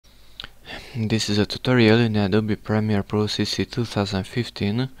This is a tutorial in Adobe Premiere Pro CC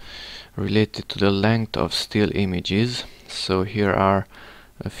 2015 related to the length of still images. So here are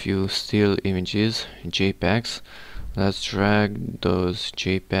a few still images, JPEGs. Let's drag those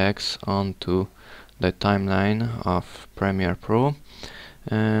JPEGs onto the timeline of Premiere Pro.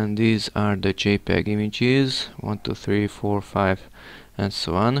 And these are the JPEG images 1, 2, 3, 4, 5 and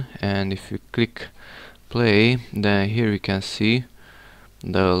so on. And if you click play, then here you can see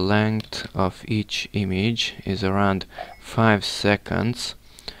the length of each image is around 5 seconds.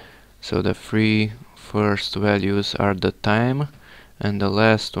 So the three first values are the time and the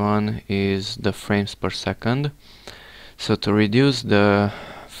last one is the frames per second. So to reduce the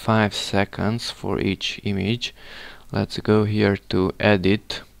 5 seconds for each image, let's go here to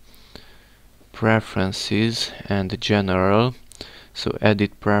Edit, Preferences and General. So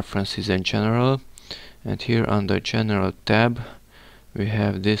Edit, Preferences and General, and here on the General tab we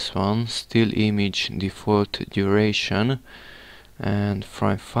have this one, still image default duration, and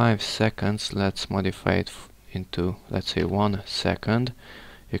from 5 seconds let's modify it into, let's say, 1 second.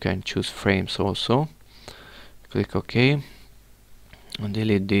 You can choose frames also. Click OK and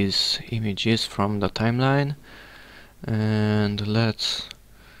delete these images from the timeline, and let's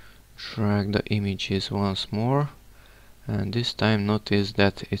drag the images once more, and this time notice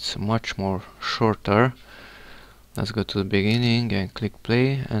that it's much more shorter. Let's go to the beginning and click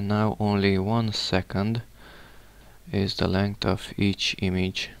play, and now only 1 second is the length of each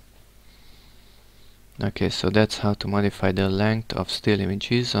image. Okay, so that's how to modify the length of still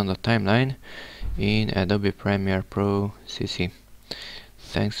images on the timeline in Adobe Premiere Pro CC.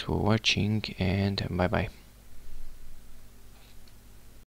 Thanks for watching and bye bye.